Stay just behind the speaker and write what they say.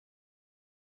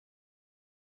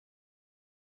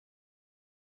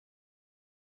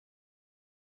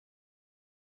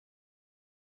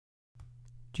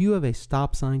Do you have a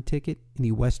stop sign ticket in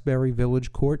the Westbury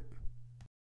Village Court?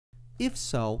 If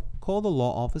so, call the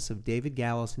law office of David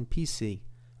Gallison, PC,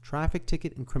 traffic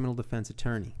ticket and criminal defense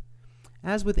attorney.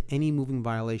 As with any moving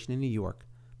violation in New York,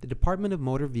 the Department of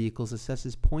Motor Vehicles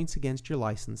assesses points against your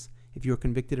license if you are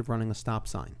convicted of running a stop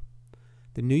sign.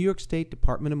 The New York State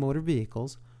Department of Motor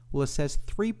Vehicles will assess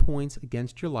 3 points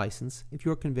against your license if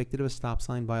you are convicted of a stop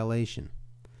sign violation.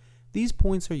 These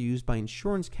points are used by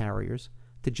insurance carriers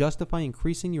to justify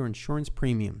increasing your insurance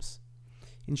premiums.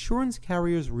 Insurance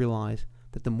carriers realize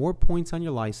that the more points on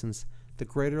your license, the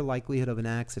greater likelihood of an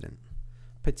accident,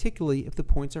 particularly if the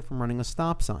points are from running a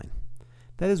stop sign.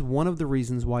 That is one of the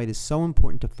reasons why it is so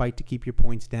important to fight to keep your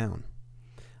points down.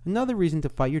 Another reason to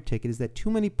fight your ticket is that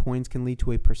too many points can lead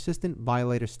to a persistent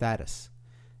violator status.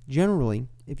 Generally,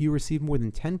 if you receive more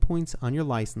than 10 points on your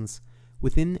license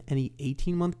within any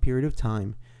 18-month period of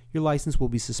time, your license will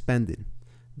be suspended,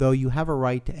 though you have a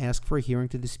right to ask for a hearing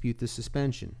to dispute the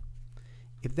suspension.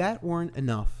 If that weren't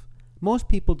enough, most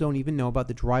people don't even know about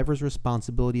the Driver's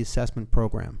Responsibility Assessment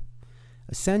Program.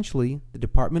 Essentially, the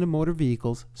Department of Motor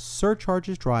Vehicles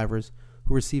surcharges drivers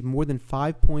who receive more than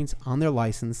 5 points on their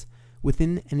license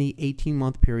within any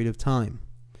 18-month period of time.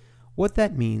 What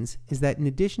that means is that in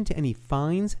addition to any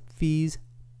fines, fees,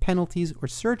 penalties, or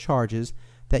surcharges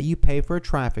that you pay for a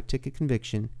traffic ticket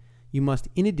conviction, you must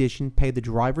in addition pay the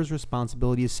driver's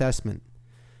responsibility assessment.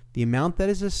 The amount that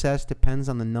is assessed depends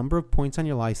on the number of points on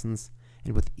your license,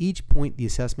 and with each point the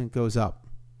assessment goes up.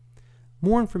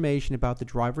 More information about the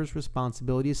Driver's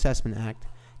Responsibility Assessment Act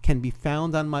can be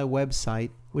found on my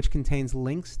website, which contains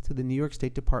links to the New York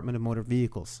State Department of Motor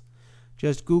Vehicles.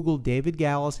 Just Google David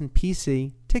Gallison,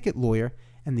 PC, ticket lawyer,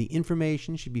 and the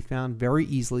information should be found very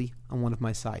easily on one of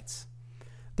my sites.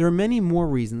 There are many more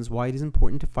reasons why it is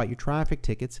important to fight your traffic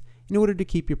tickets in order to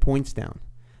keep your points down,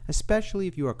 especially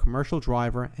if you are a commercial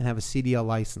driver and have a CDL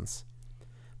license.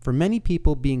 For many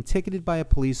people, being ticketed by a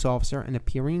police officer and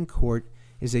appearing in court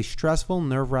is a stressful,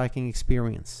 nerve-wracking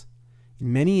experience.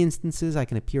 In many instances, I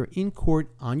can appear in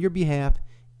court on your behalf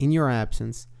in your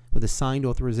absence with a signed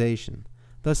authorization,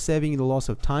 thus saving you the loss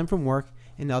of time from work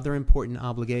and other important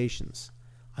obligations.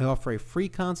 I offer a free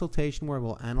consultation where I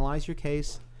will analyze your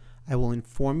case. I will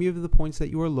inform you of the points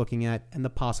that you are looking at and the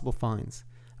possible fines.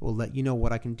 I will let you know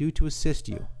what I can do to assist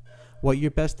you, what your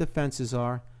best defenses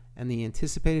are, and the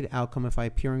anticipated outcome if I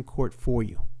appear in court for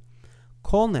you.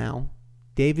 Call now,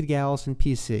 David Gallison,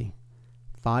 PC,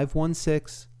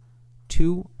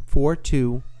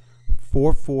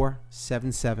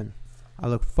 516-242-4477. I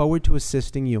look forward to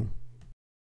assisting you.